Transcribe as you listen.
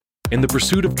in the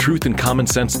pursuit of truth and common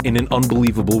sense in an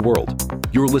unbelievable world.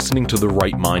 You're listening to the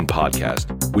Right Mind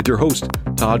podcast with your host,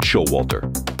 Todd Schowalter.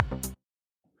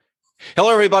 Hello,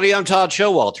 everybody. I'm Todd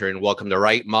Schowalter, and welcome to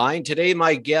Right Mind. Today,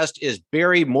 my guest is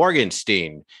Barry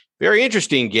Morgenstein. Very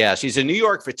interesting guest. He's a New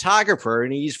York photographer,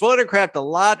 and he's photographed a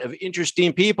lot of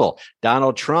interesting people.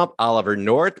 Donald Trump, Oliver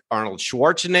North, Arnold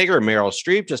Schwarzenegger, Meryl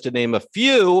Streep, just to name a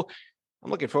few.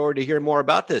 I'm looking forward to hearing more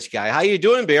about this guy. How you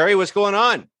doing, Barry? What's going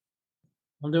on?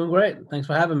 I'm doing great. Thanks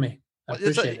for having me. I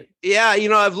appreciate it. Yeah,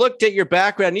 I've looked at your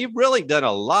background. You've really done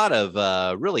a lot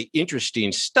of really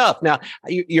interesting stuff. Now,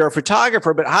 you're a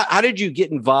photographer, but how did you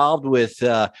get involved with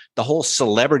the whole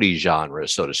celebrity genre,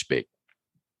 so to speak?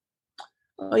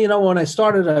 When I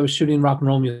started, I was shooting rock and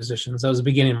roll musicians. That was the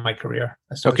beginning of my career.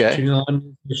 I started shooting a lot of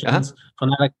musicians. From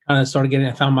that, I kind of started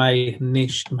I found my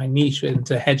niche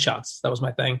into headshots. That was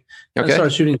my thing. I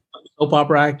started shooting soap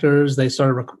opera actors. They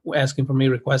started asking for me,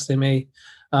 requesting me.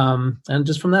 And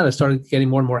just from that, I started getting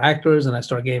more and more actors, and I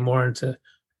started getting more into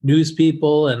news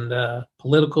people and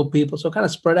political people. So it kind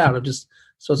of spread out.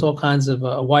 So it's all kinds of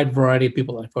a wide variety of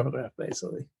people that I photograph,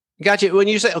 basically. Gotcha. When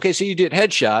you say, okay, so you did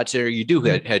headshots, or you do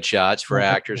headshots for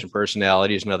actors and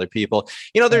personalities and other people,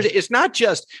 it's not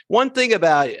just one thing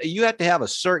about, you have to have a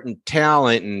certain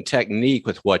talent and technique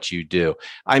with what you do.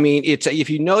 I mean, if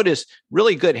you notice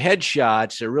really good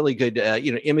headshots or really good,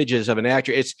 images of an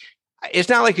actor, it's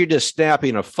not like you're just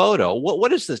snapping a photo.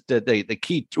 What is the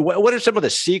key? What are some of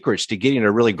the secrets to getting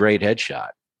a really great headshot?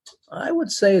 I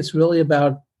would say it's really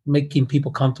about making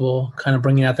people comfortable, kind of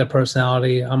bringing out their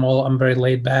personality. I'm very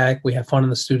laid back. We have fun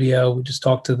in the studio. We just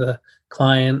talk to the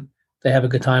client. They have a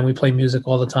good time. We play music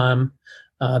all the time.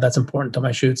 That's important to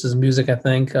my shoots is music, I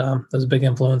think. There's a big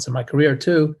influence in my career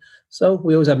too. So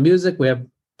we always have music. We have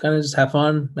kind of just have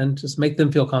fun and just make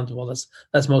them feel comfortable.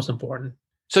 That's most important.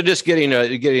 So just getting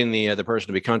the person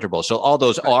to be comfortable. So all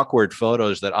those awkward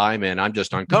photos that I'm in, I'm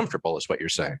just uncomfortable is what you're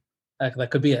saying.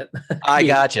 That could be it. I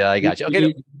gotcha. Okay.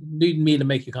 You need me to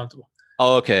make you comfortable.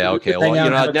 Okay.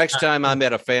 Well, next time I'm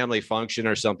at a family function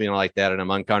or something like that and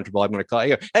I'm uncomfortable, I'm going to call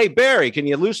you. Hey, Barry, can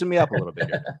you loosen me up a little bit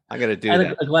here? I'm going to do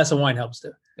that. A glass of wine helps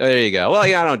too. There you go. Well,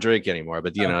 I don't drink anymore,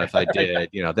 but if I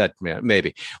did, that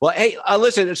maybe. Well, hey,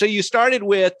 listen. So you started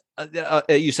with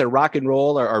you said rock and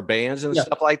roll or bands and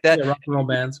stuff like that. Yeah, rock and roll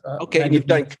bands. Okay, and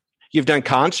you've done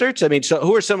concerts. I mean, so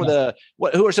what are some of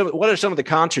the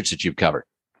concerts that you've covered?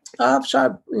 I've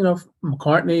shot,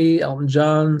 McCartney, Elton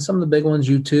John, some of the big ones,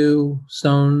 U2,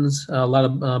 Stones, a lot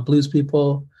of blues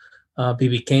people,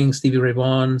 B.B. King, Stevie Ray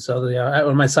Vaughan. So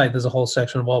on my site, there's a whole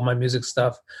section of all my music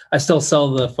stuff. I still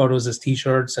sell the photos as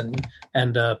T-shirts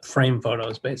and frame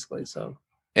photos, basically. So.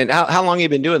 And how long have you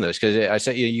been doing this? Because I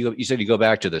said you said you go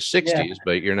back to the 60s,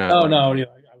 but you're not. Oh, no.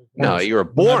 No, you were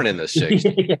born in the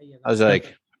 60s. Yeah. I was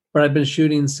like. But I've been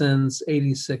shooting since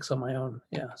 86 on my own.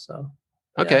 Yeah, so.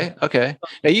 Okay.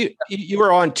 Now you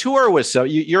were on tour with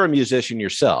you're a musician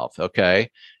yourself, okay?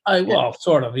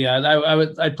 Sort of,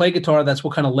 yeah. I play guitar. That's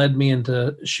what kind of led me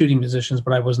into shooting musicians,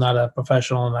 but I was not a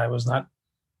professional and I was not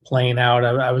playing out.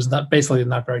 I was not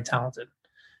very talented.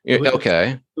 It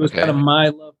was kind of my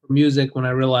love for music when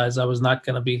I realized I was not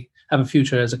going to have a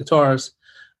future as a guitarist.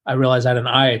 I realized I had an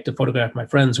eye to photograph my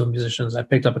friends who were musicians. I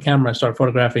picked up a camera. I started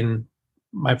photographing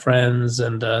my friends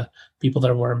and people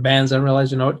that were in bands. I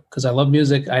realized, because I love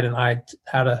music, I had an eye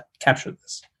how to capture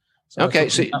this. So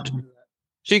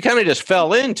you kind of just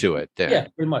fell into it then. Yeah,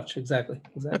 pretty much. Exactly.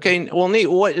 Okay. Well, neat.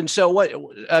 Along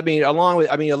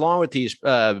with these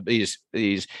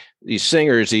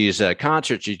singers, these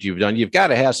concerts that you've done, you've got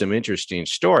to have some interesting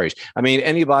stories. I mean,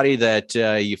 anybody that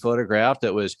you photographed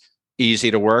that was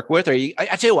easy to work with, I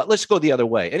tell you what, let's go the other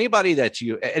way.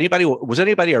 Was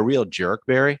anybody a real jerk,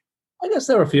 Barry? I guess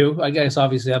there were a few. I guess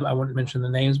obviously I wouldn't mention the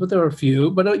names, but there were a few.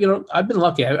 But I've been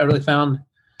lucky. I really found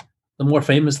the more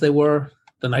famous they were,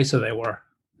 the nicer they were.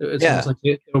 It's almost like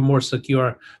they were more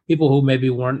secure. People who maybe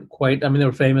weren't quite. I mean, they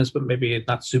were famous, but maybe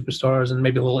not superstars, and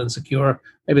maybe a little insecure.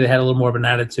 Maybe they had a little more of an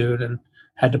attitude and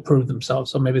had to prove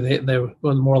themselves. So maybe they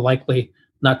were more likely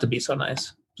not to be so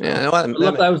nice. So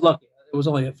I was lucky. It was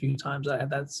only a few times I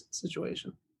had that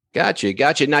situation.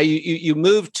 Gotcha. Now you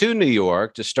moved to New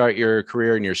York to start your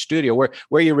career in your studio. Where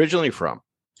are you originally from?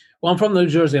 Well, I'm from New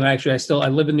Jersey, and actually I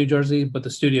live in New Jersey, but the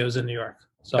studio is in New York.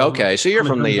 So so you're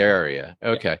from the area.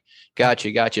 Okay.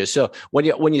 Gotcha. So when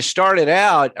you started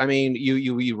out, I mean,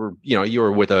 you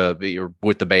were with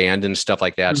the band and stuff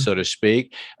like that, so to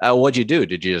speak. What'd you do?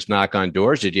 Did you just knock on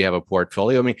doors? Did you have a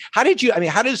portfolio? I mean, how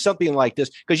did something like this?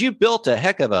 Because you built a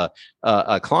heck of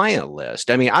a client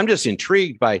list. I mean, I'm just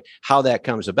intrigued by how that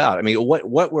comes about. I mean,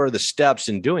 what were the steps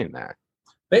in doing that?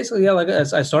 Basically, like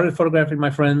I started photographing my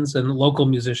friends and local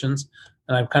musicians.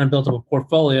 and I've kind of built up a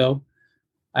portfolio.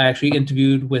 I actually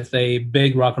interviewed with a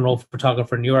big rock and roll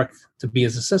photographer in New York to be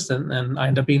his assistant, and I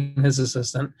ended up being his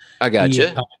assistant. I got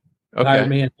you. Hired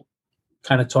me and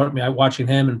kind of taught me. Watching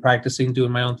him and practicing,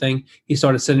 doing my own thing. He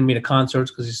started sending me to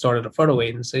concerts because he started a photo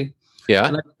agency. Yeah.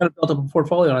 And I kind of built up a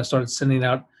portfolio, and I started sending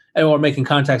out or making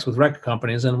contacts with record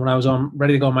companies. And when I was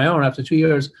ready to go on my own after 2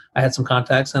 years, I had some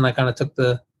contacts, and I kind of took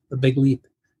the big leap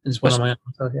and just went on my own.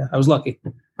 So yeah, I was lucky.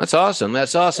 That's awesome.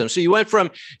 That's awesome. So you went from,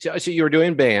 so you were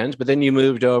doing bands, but then you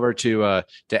moved over to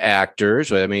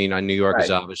actors. I mean, New York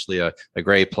is obviously a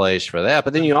great place for that.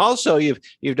 But then you also you've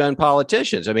done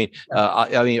politicians. I mean,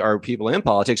 are people in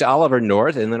politics? Oliver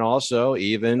North, and then also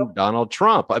even Donald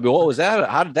Trump. I mean, what was that?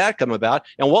 How did that come about?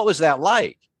 And what was that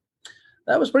like?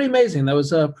 That was pretty amazing. That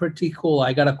was pretty cool.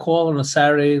 I got a call on a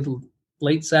Saturday,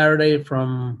 late Saturday,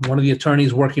 from one of the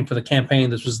attorneys working for the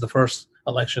campaign. This was the first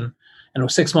election, and it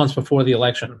was 6 months before the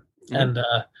election. Mm-hmm. And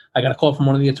I got a call from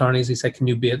one of the attorneys. He said, "Can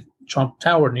you be at Trump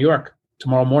Tower, New York,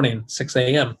 tomorrow morning, 6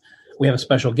 a.m.? We have a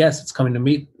special guest that's coming to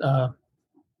meet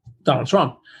Donald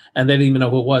Trump." And they didn't even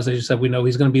know who it was. They just said, "We know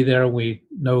he's going to be there. We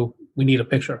know we need a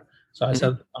picture." So I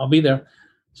said, "I'll be there."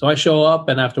 So I show up,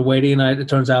 and after waiting, it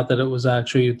turns out that it was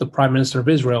actually the Prime Minister of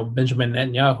Israel, Benjamin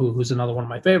Netanyahu, who's another one of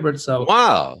my favorites. So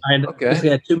wow, I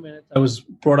had 2 minutes. I was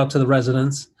brought up to the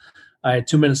residence. I had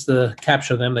 2 minutes to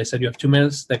capture them. They said, "You have 2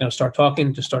 minutes. They're going to start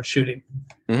talking. Just start shooting."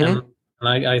 Mm-hmm.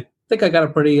 And I think I got a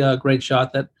pretty great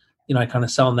shot that I kind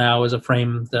of sell now as a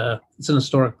framed. It's an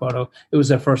historic photo. It was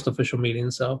their first official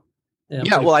meeting, so.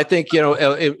 Yeah, well, I think,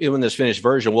 in this finished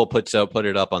version, we'll put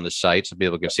it up on the site so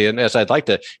people can see it. And as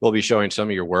we'll be showing some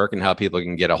of your work and how people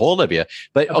can get a hold of you.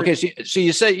 But okay, so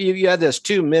you say you had this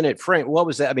 2 minute frame. What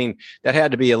was that? I mean, that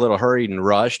had to be a little hurried and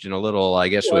rushed and a little, I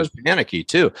guess, it was panicky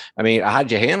too. I mean, how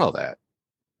did you handle that?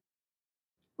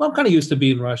 Well, I'm kind of used to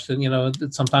being rushed,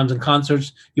 and sometimes in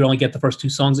concerts you only get the first 2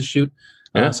 songs to shoot.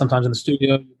 Yeah. Sometimes in the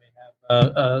studio you may have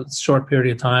a short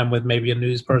period of time with maybe a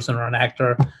news person or an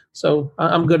actor. So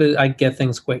I'm good I get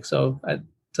things quick. So it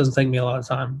doesn't take me a lot of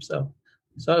time. So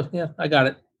yeah, I got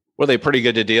it. Were they pretty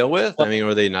good to deal with? I mean,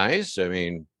 were they nice? I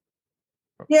mean,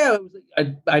 yeah,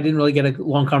 I didn't really get a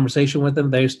long conversation with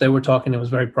them. They were talking. It was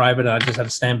very private. I just had to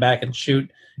stand back and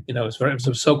shoot. It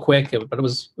was so quick, but it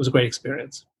was a great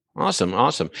experience. Awesome.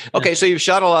 Okay, so you've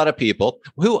shot a lot of people.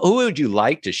 Who would you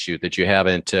like to shoot that you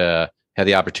haven't had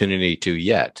the opportunity to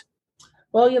yet?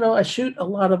 Well, I shoot a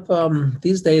lot of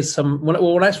these days.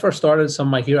 When I first started, some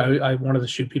of my heroes, I wanted to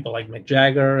shoot people like Mick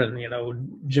Jagger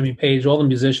and Jimmy Page, all the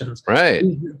musicians. Right.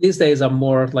 These days, I'm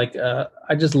more like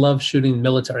I just love shooting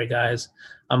military guys.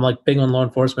 I'm like big on law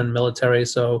enforcement and military,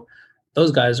 so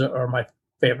those guys are my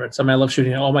favorites. I mean, I love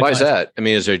shooting all my. Why is that? I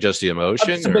mean, is there just the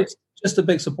emotion? Just a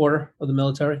big supporter of the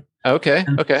military. Okay.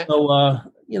 Okay. So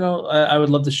I would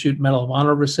love to shoot Medal of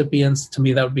Honor recipients. To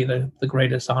me, that would be the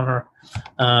greatest honor.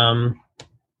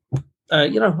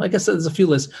 I guess there's a few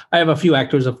lists. I have a few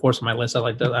actors, of course, on my list. I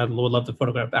would love to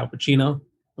photograph Al Pacino,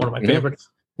 one of my favorites.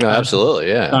 No, absolutely,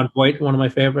 yeah. John Voight, one of my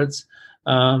favorites.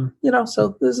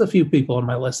 So there's a few people on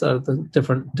my list. The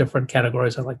different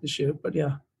categories I like to shoot, but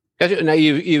yeah. Now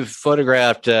you've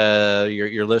photographed.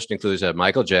 Your list includes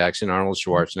Michael Jackson, Arnold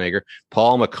Schwarzenegger,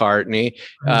 Paul McCartney.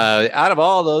 Out of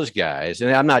all those guys, and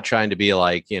I'm not trying to be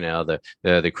like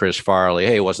the Chris Farley,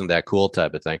 hey, wasn't that cool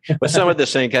type of thing. But some of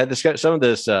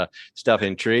this stuff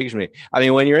intrigues me. I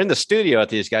mean, when you're in the studio with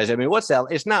these guys, I mean, what's that?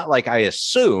 It's not like I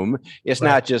assume it's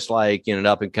not just like an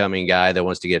up and coming guy that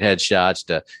wants to get headshots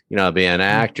to be an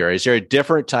actor. Is there a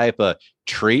different type of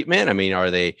treatment? I mean,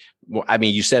 are they? I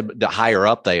mean, you said the higher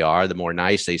up they are, the more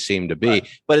nice they seem to be. Right.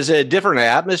 But is it a different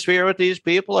atmosphere with these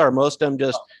people, or are most of them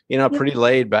just, pretty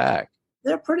laid back?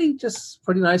 They're pretty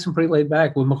nice and pretty laid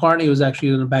back. With McCartney, it was actually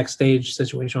in a backstage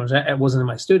situation. It wasn't in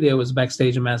my studio. It was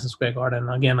backstage in Madison Square Garden.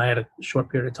 And again, I had a short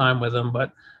period of time with him,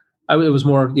 but it was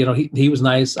more, he was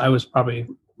nice. I was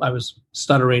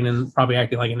stuttering and probably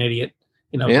acting like an idiot,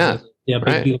 Yeah. Big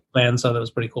Beatles fan, so that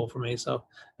was pretty cool for me. So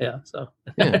yeah.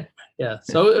 Yeah.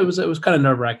 So it was kind of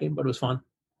nerve-wracking, but it was fun.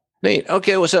 Neat.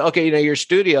 Okay. Well, your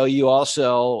studio,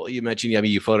 you mentioned,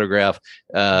 you photograph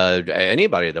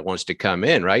anybody that wants to come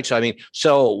in, right? So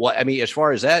as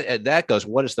far as that goes,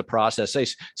 what is the process?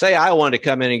 Say I want to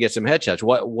come in and get some headshots.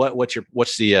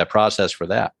 What's the process for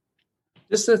that?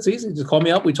 It's easy. Just call me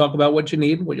up. We talk about what you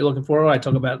need, what you're looking for. I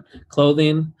talk about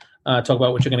clothing, talk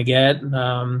about what you're going to get,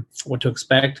 what to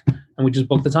expect, and we just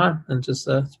book the time. And just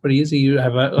it's pretty easy. I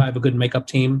have a good makeup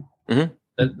team. Mm-hmm.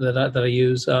 That I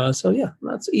use. So yeah,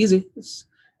 that's easy.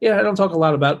 I don't talk a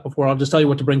lot about it before. I'll just tell you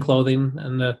what to bring clothing.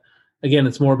 And again,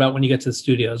 it's more about when you get to the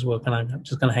studios. I'm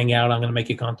just going to hang out. I'm going to make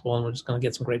you comfortable, and we're just going to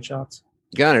get some great shots.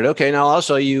 Got it. Okay. Now,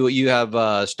 also, you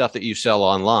have stuff that you sell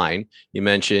online. You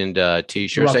mentioned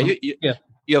T-shirts. Yeah.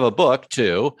 You have a book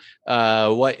too.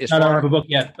 What is? I don't have a book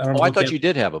yet. I thought you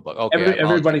did have a book. Okay.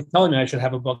 Everybody's telling me I should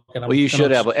have a book. And well, you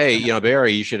should have. Hey,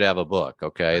 Barry, you should have a book.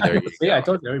 Okay. There you go. I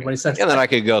told you. Everybody says. And then I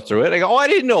could go through it. I go, I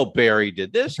didn't know Barry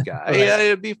did this guy. Right. Yeah,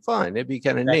 it'd be fun. It'd be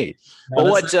kind of neat. No,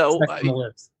 but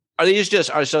what? Are these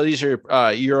so these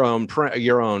are your own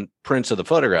prints of the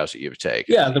photographs that you've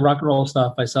taken? Yeah, the rock and roll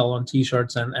stuff I sell on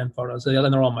T-shirts and photos,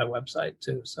 and they're on my website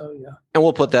too. So yeah, and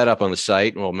we'll put that up on the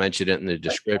site, and we'll mention it in the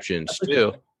descriptions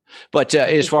too. But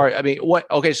as far,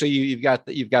 what? Okay, so you've got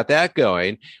that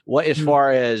going. What as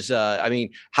far as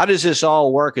how does this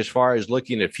all work as far as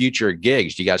looking at future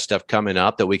gigs? Do you got stuff coming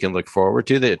up that we can look forward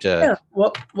to? Yeah.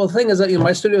 Well, the thing is that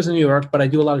my studio's in New York, but I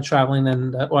do a lot of traveling,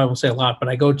 and I won't say a lot, but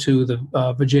I go to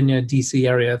the Virginia, DC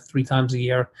area 3 times a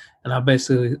year, and I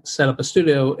basically set up a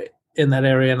studio in that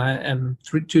area, and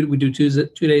we do 2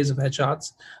 days of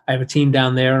headshots. I have a team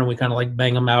down there, and we kind of like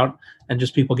bang them out. And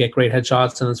just people get great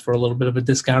headshots, and it's for a little bit of a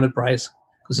discounted price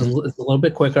because it's a little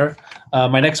bit quicker.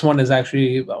 My next one is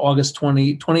actually August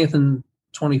 20th and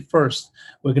 21st.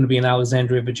 We're going to be in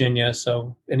Alexandria, Virginia.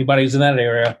 So anybody who's in that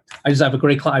area, I just have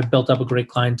I've built up a great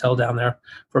clientele down there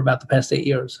for about the past 8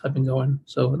 years. I've been going.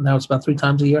 So now it's about 3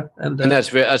 times a year. And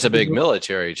that's a big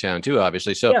military town too,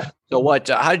 obviously. So, yeah. So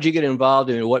how did you get involved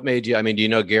in what made you, do you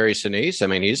know Gary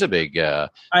Sinise? He's a big, I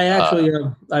actually,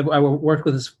 I worked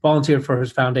with volunteered for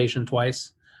his foundation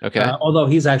twice. Okay. Although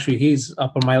he's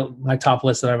up on my top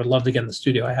list that I would love to get in the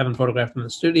studio. I haven't photographed him in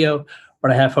the studio, but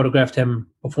I have photographed him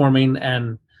performing,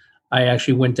 and I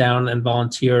actually went down and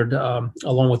volunteered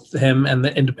along with him and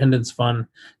the Independence Fund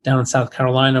down in South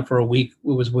Carolina for a week.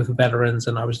 It was with veterans,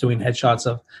 and I was doing headshots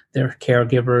of their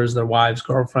caregivers, their wives,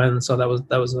 girlfriends. So that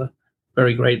was a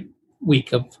very great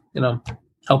week of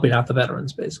helping out the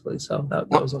veterans, basically. So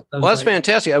that's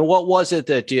fantastic. What was it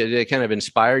that kind of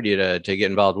inspired you to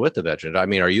get involved with the veterans?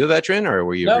 Are you a veteran, or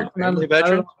were you a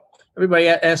veteran? Everybody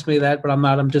asked me that, but I'm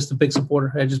not. I'm just a big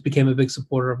supporter. I just became a big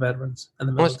supporter of veterans and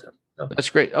the military. That's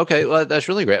great. Okay, well, that's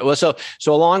really great. Well, so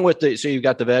along with you've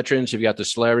got the veterans, you've got the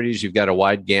celebrities, you've got a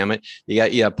wide gamut.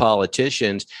 You have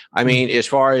politicians. As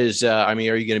far as are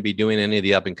you going to be doing any of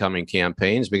the up and coming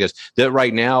campaigns? Because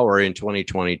right now we're in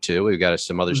 2022. We've got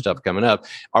some other stuff coming up.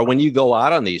 Or when you go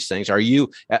out on these things, have you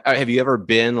ever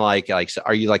been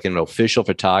are you like an official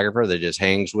photographer that just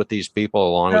hangs with these people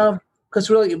along with? Because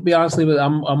really, to be honest with you,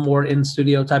 I'm more in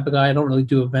studio type of guy. I don't really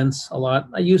do events a lot.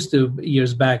 I used to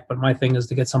years back, but my thing is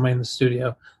to get somebody in the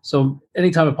studio. So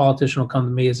anytime a politician will come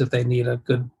to me is if they need a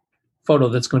good photo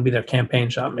that's going to be their campaign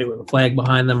shot, maybe with a flag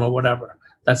behind them or whatever.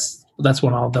 That's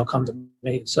when they'll come to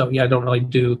me. So yeah, I don't really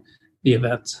do the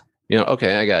events.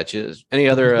 Okay, I got you. Any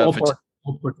other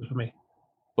portraits for me?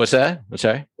 What's that? I'm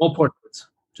sorry. All portraits.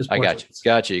 Just portraits.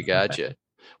 Got you. Okay.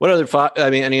 What other?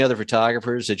 Any other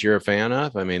photographers that you're a fan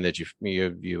of? That you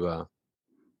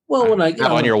when I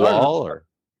on your wall or?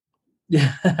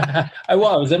 Yeah, I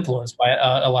was influenced by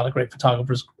a lot of great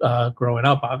photographers growing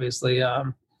up. Obviously,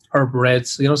 Herb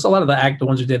Ritz. So a lot of the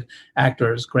ones who did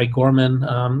actors. Greg Gorman.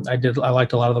 I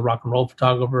liked a lot of the rock and roll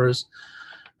photographers.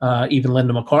 Even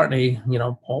Linda McCartney.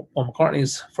 Paul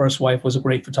McCartney's first wife was a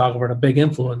great photographer and a big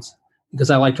influence because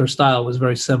I liked her style. It was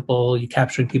very simple. You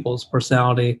capturing people's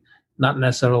personality. Not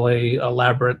necessarily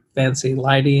elaborate, fancy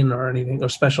lighting or anything or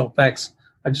special effects.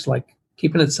 I just like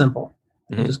keeping it simple,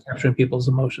 just capturing people's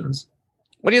emotions.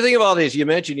 What do you think of all these? You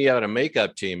mentioned you have a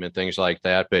makeup team and things like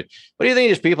that, but what do you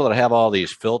think of these people that have all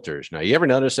these filters? Now, you ever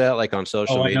notice that, like on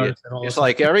social media? It's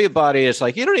like everybody. It's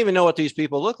like you don't even know what these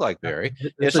people look like, Barry.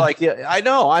 It's like I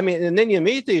know. And then you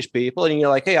meet these people, and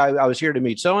you're like, "Hey, I was here to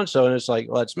meet so and so," and it's like,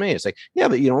 "Well, that's me." It's like, "Yeah,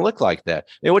 but you don't look like that."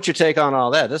 What's your take on all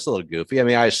that? That's a little goofy.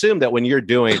 I assume that when you're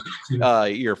doing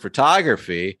your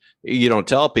photography, you don't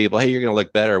tell people, "Hey, you're going to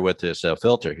look better with this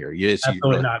filter here."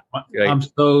 Absolutely not. I'm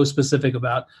so specific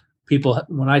about. People,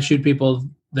 when I shoot people,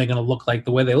 they're going to look like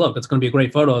the way they look. It's going to be a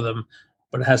great photo of them,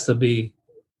 but it has to be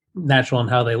natural in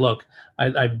how they look.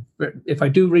 If I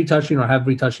do retouching or have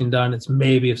retouching done, it's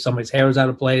maybe if somebody's hair is out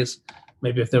of place,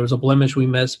 maybe if there was a blemish we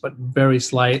missed, but very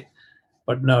slight.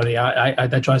 But no,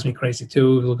 that drives me crazy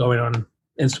too. We'll go in on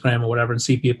Instagram or whatever and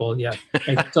see people,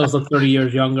 hey, those look 30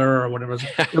 years younger or whatever.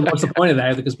 What's the point of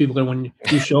that? Because people when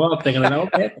you show up, they're going to know,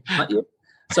 okay, it's not you.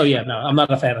 So yeah, no, I'm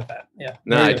not a fan of that. Yeah.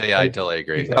 No, I totally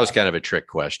agree. That was kind of a trick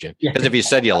question because if you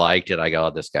said you liked it, I go, oh,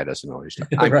 this guy doesn't know what he's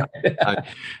doing.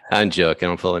 I'm joking.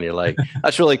 I'm pulling your leg.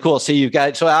 That's really cool. See, you've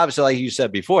got, so obviously, like you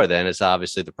said before, then it's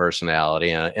obviously the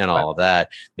personality and all of that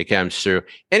comes through.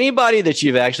 Anybody that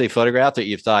you've actually photographed that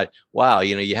you've thought, wow,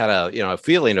 you had a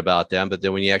feeling about them, but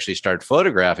then when you actually started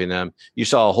photographing them, you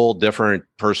saw a whole different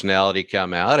personality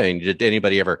come out. And did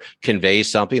anybody ever convey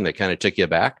something that kind of took you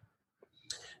back?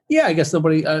 Yeah, I guess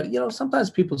nobody, sometimes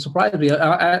people surprise me.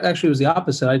 I actually, it was the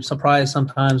opposite. I'm surprised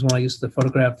sometimes when I used to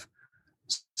photograph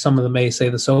some of them, may say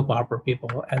the soap opera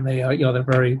people, and they are, they're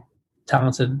very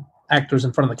talented actors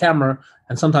in front of the camera.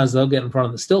 And sometimes they'll get in front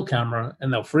of the still camera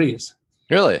and they'll freeze.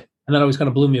 Really? And that always kind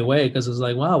of blew me away because it was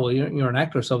like, wow, well, you're an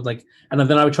actor. So like, and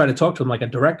then I would try to talk to them like a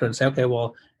director and say, okay,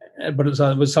 well, but it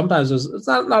was sometimes it's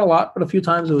not a lot, but a few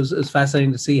times it was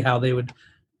fascinating to see how they would,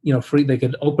 they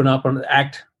could open up and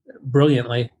act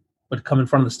brilliantly, but come in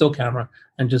front of the still camera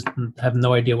and just have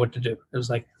no idea what to do. It was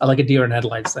like a deer in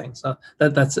headlights thing. So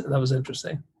that was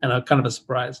interesting and kind of a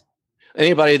surprise.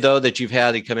 Anybody though that you've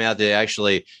had that come out that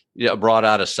actually brought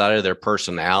out a side of their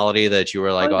personality that you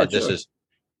were like, this is.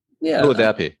 Yeah. Who would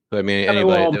that be? I mean,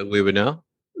 anybody that we would know?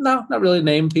 No, not really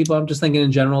name people. I'm just thinking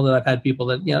in general that I've had people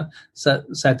that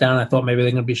sat down. And I thought maybe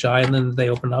they're going to be shy, and then they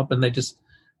open up and they just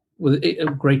with a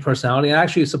great personality. And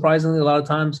actually, surprisingly, a lot of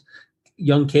times.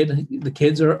 The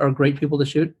kids are great people to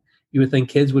shoot. You would think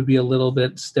kids would be a little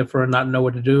bit stiffer and not know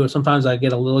what to do. Or sometimes I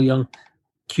get a little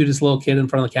cutest little kid in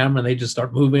front of the camera and they just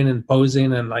start moving and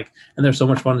posing and they're so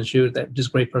much fun to shoot. They're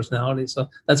just great personality. So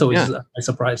that's always a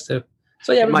surprise too.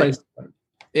 So yeah, everybody's.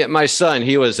 My son,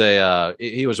 he was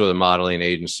with a modeling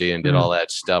agency and did all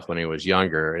that stuff when he was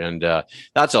younger. And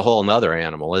that's a whole nother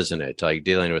animal, isn't it? Like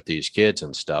dealing with these kids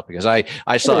and stuff, because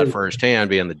I saw it firsthand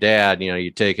being the dad,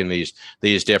 you're taking these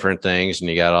different things and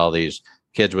you got all these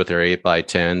kids with their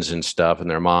 8x10s and stuff and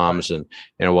their moms and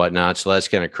whatnot. So that's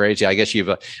kind of crazy. I guess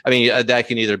that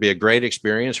can either be a great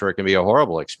experience or it can be a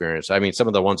horrible experience. I mean, some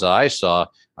of the ones that I saw,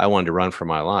 I wanted to run for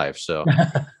my life. So.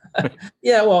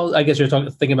 Yeah, well, I guess you're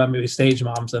thinking about maybe stage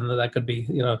moms, and that could be,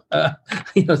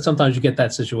 sometimes you get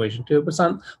that situation too. But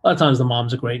a lot of times the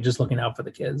moms are great, just looking out for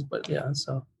the kids. But yeah,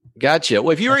 so. Gotcha.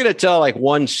 Well, if you were going to tell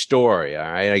one story, all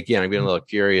right, again, I'm getting a little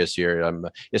curious here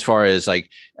as far as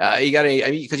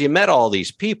because you met all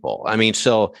these people. I mean,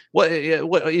 so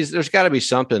there's got to be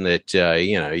something that,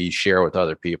 you share with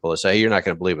other people to say, hey, you're not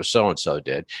going to believe what so-and-so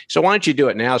did. So why don't you do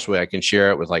it now so I can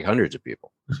share it with hundreds of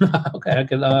people? Okay. I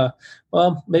could,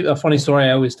 well, maybe a funny story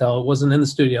I always tell. It wasn't in the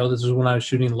studio. This was when I was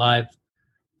shooting live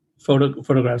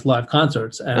photographs, live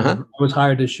concerts. And I was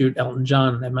hired to shoot Elton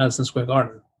John at Madison Square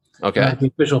Garden. Okay. The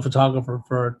official photographer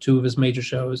for two of his major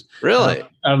shows. Really?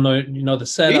 I don't know, the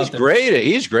setup. He's great.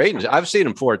 He's great. I've seen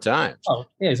him 4 times. Oh,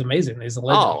 yeah, he's amazing. He's a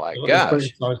legend. Oh, my gosh.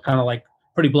 I was kind of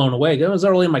pretty blown away. It was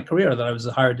early in my career that I was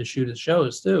hired to shoot his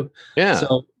shows, too. Yeah.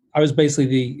 So I was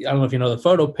basically I don't know if you know the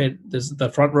photo pit. There's the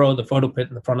front row, the photo pit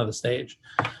in the front of the stage.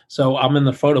 So I'm in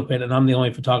the photo pit, and I'm the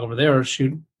only photographer there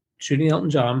shooting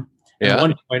Elton John. Yeah. At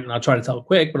one point, and I'll try to tell it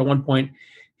quick, but at one point,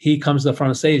 he comes to the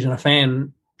front of the stage, and a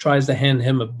fan tries to hand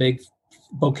him a big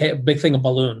bouquet, a big thing of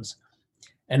balloons.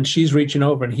 And she's reaching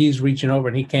over and he's reaching over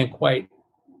and he can't quite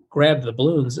grab the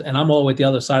balloons. And I'm all the way at the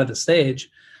other side of the stage.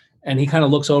 And he kind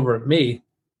of looks over at me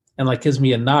and gives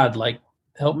me a nod,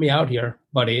 help me out here,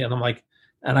 buddy. And I'm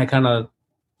and I kind of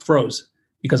froze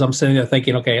because I'm sitting there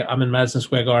thinking, okay, I'm in Madison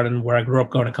Square Garden where I grew up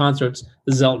going to concerts.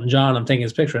 This is Elton John. I'm taking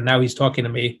his picture. And now he's talking to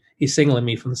me. He's signaling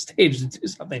me from the stage to do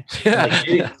something.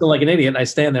 So like an idiot, I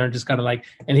stand there and just kind of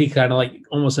and he kind of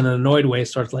almost in an annoyed way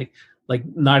starts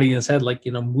nodding his head,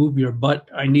 move your butt.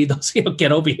 I need those,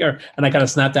 get over here. And I kind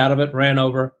of snapped out of it, ran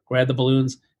over, grabbed the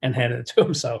balloons and handed it to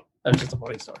him. So that's just a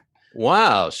funny story.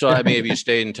 Wow. So have you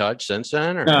stayed in touch since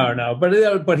then? Or? No.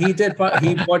 But he did.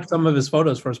 He bought some of his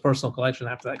photos for his personal collection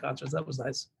after that concert. That was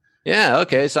nice. Yeah.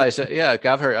 Okay. So I said,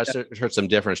 I've heard some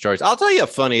different stories. I'll tell you a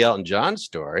funny Elton John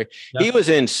story. Yep. He was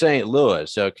in St.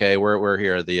 Louis. Okay. We're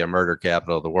here, the murder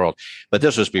capital of the world, but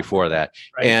this was before that.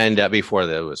 Right. And before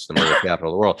that was the murder capital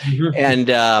of the world. Mm-hmm.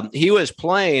 And he was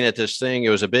playing at this thing. It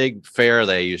was a big fair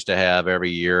they used to have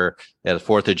every year at the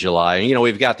 4th of July. And,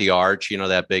 we've got the arch,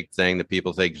 that big thing that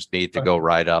people think need to go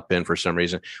right up in for some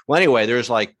reason. Well, anyway,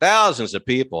 there's thousands of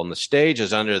people and the stage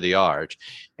is under the arch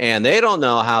and they don't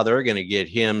know how they're going to get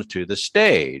him to the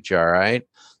stage. All right.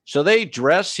 So they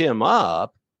dress him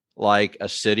up like a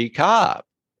city cop.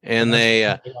 And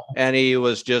and he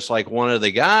was just one of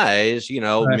the guys,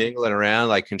 mingling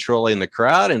around, controlling the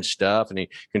crowd and stuff. And he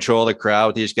controlled the crowd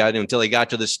with these guys until he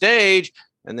got to the stage.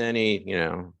 And then he,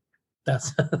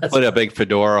 that's put a big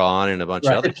fedora on and a bunch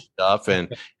of other stuff.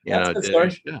 And,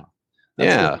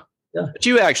 Yeah. But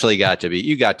you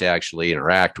got to actually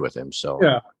interact with him. So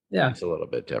it's a little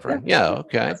bit different.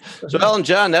 Okay. So Elton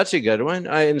John, that's a good one.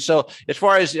 And so as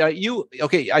far as I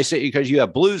say, because you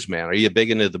have blues, man, are you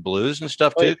big into the blues and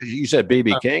stuff too? Because you said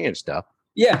BB King and stuff.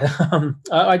 Yeah.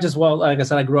 I just, like I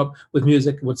said, I grew up with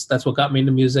music. That's what got me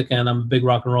into music. And I'm a big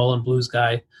rock and roll and blues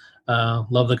guy.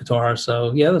 Love the guitar.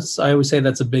 So I always say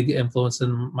that's a big influence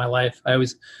in my life.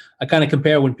 I kind of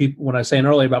compare when I was saying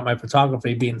earlier about my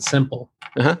photography being simple,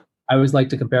 I always like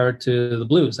to compare it to the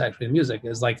blues. Actually, music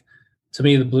is like, to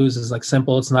me, the blues is like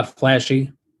simple. It's not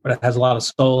flashy, but it has a lot of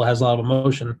soul, it has a lot of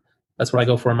emotion. That's what I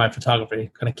go for in my photography.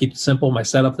 Kind of keep it simple. My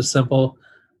setup is simple,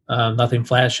 nothing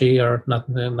flashy or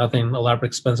nothing elaborate,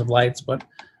 expensive lights. But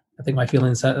I think my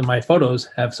feelings and my photos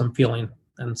have some feeling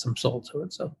and some soul to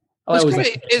it. So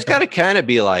it's got to kind of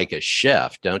be like a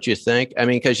chef, don't you think? I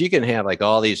mean, because you can have like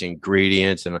all these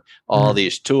ingredients and all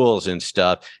these tools and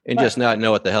stuff, and just not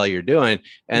know what the hell you're doing.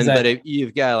 And but if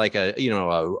you've got like a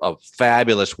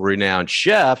fabulous, renowned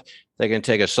chef, they can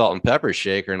take a salt and pepper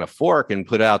shaker and a fork and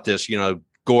put out this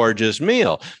gorgeous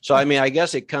meal. So I mean, I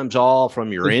guess it comes all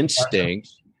from your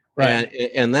instincts. Right.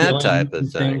 And that type of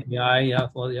thing. A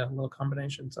little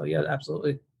combination. So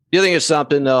absolutely. Do you think it's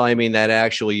something, though? I mean, that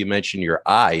actually, you mentioned your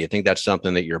eye. You think that's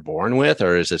something that you're born with,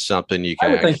 or is it something you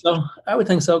can? I would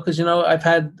think so, because I've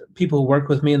had people who work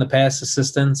with me in the past,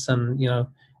 assistants, and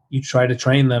you try to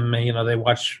train them, and they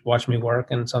watch me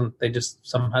work, and they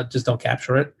somehow don't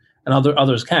capture it, and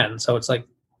others can. So it's like,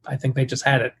 I think they just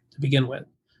had it to begin with.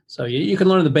 So you can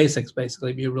learn the basics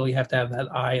basically, but you really have to have that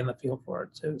eye and the feel for it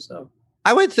too. So.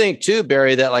 I would think too,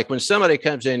 Barry, that like when somebody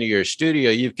comes into your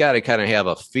studio, you've got to kind of have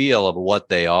a feel of what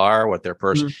they are, what their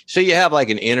person. Mm-hmm. So you have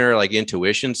like an inner like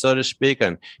intuition, so to speak,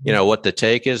 on what the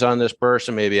take is on this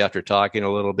person. Maybe after talking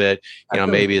a little bit,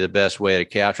 maybe the best way to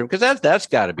capture them, because that's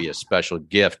got to be a special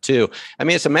gift too. I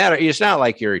mean, it's not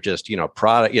like you're just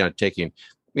product taking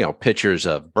pictures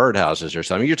of birdhouses or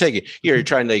something. You're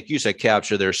trying to, like you said,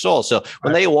 capture their soul. So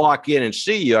when they walk in and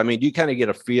see you, I mean, do you kind of get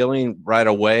a feeling right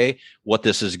away what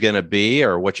this is going to be,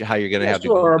 or how you're going to have to?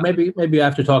 Or maybe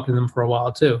after talking to them for a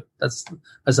while too. That's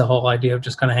the whole idea of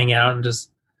just kind of hanging out and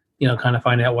just, kind of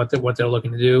find out what they're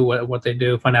looking to do, what they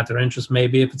do, find out their interests.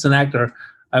 Maybe if it's an actor,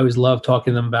 I always love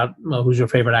talking to them about who's your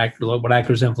favorite actor, what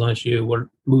actors influenced you, what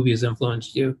movies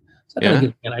influenced you. So I kind of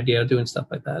get an idea of doing stuff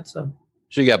like that. So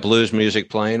you got blues music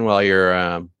playing while you're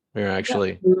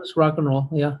actually blues, rock and roll.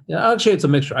 Yeah. Actually, it's a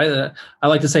mixture. I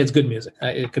like to say it's good music.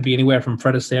 It could be anywhere from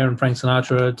Fred Astaire and Frank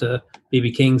Sinatra to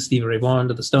BB King, Stevie Ray Vaughan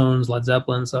to the Stones, Led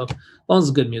Zeppelin. So as long as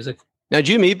it's good music. Now, did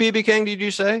you meet BB King? Did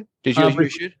you say? Did you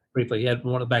shoot? Briefly, he had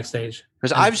one of the backstage.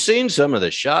 Because I've seen some of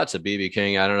the shots of BB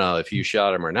King. I don't know if you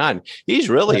shot him or not. He's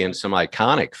really in some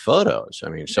iconic photos. I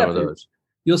mean, some of those.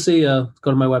 You'll see. Go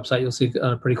to my website. You'll see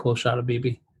a pretty cool shot of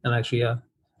BB. And actually,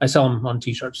 I sell them on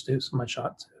T-shirts too. So my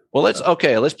shots. Well, let's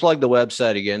plug the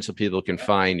website again so people can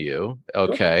find you.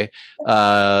 Okay.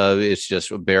 It's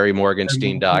just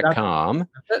barrymorgenstein.com.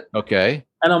 Okay.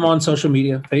 And I'm on social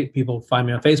media. People find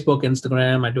me on Facebook,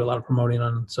 Instagram. I do a lot of promoting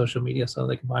on social media, so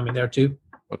they can find me there too.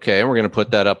 Okay, and we're going to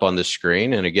put that up on the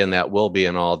screen, and again, that will be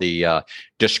in all the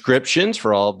descriptions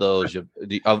for all of those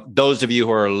of you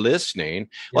who are listening.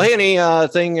 Well, hey,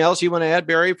 anything else you want to add,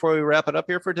 Barry, before we wrap it up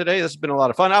here for today? This has been a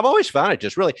lot of fun. I've always found it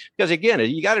just really, because again,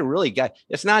 you got to really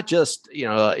it's not just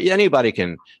anybody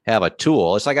can have a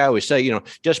tool. It's like I always say,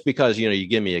 just because you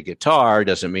give me a guitar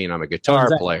doesn't mean I'm a guitar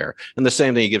player, and the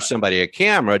same thing, you give somebody a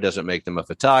camera doesn't make them a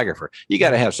photographer. You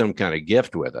got to have some kind of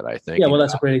gift with it, I think. Yeah, well,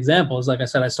 that's a great example. It's like I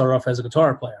said, I started off as a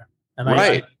guitar player. And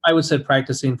I would sit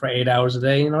practicing for 8 hours a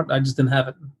day. I just didn't have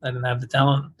it. I didn't have the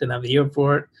talent, didn't have the ear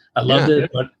for it. I loved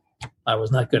it, but I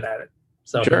was not good at it.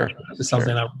 So it's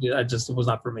something I just, it was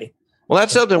not for me. Well,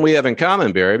 that's something we have in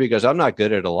common, Barry, because I'm not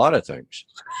good at a lot of things.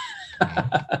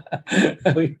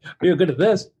 You're good at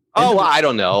this. Oh, well, I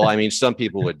don't know. I mean, some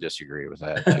people would disagree with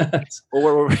that.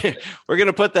 Well, we're going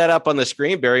to put that up on the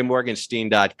screen,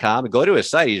 barrymorgenstein.com. Go to his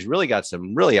site. He's really got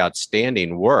some really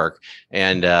outstanding work,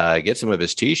 and get some of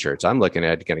his T-shirts. I'm looking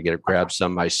at going to grab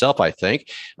some myself, I think.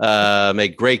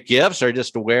 Make great gifts or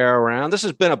just to wear around. This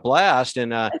has been a blast,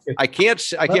 and I can't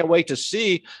wait to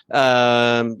see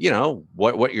where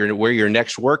your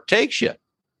next work takes you.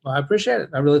 Well, I appreciate it.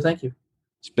 I really thank you.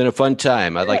 It's been a fun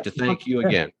time. I'd like to thank you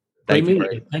again. Thank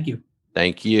you.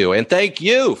 Thank you. And thank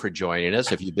you for joining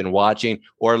us. If you've been watching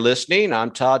or listening,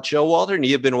 I'm Todd Schowalter, and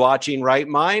you've been watching Right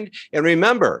Mind. And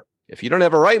remember, if you don't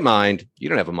have a right mind, you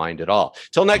don't have a mind at all.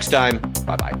 Till next time,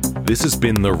 bye-bye. This has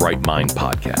been the Right Mind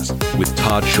Podcast with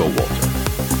Todd Schowalter.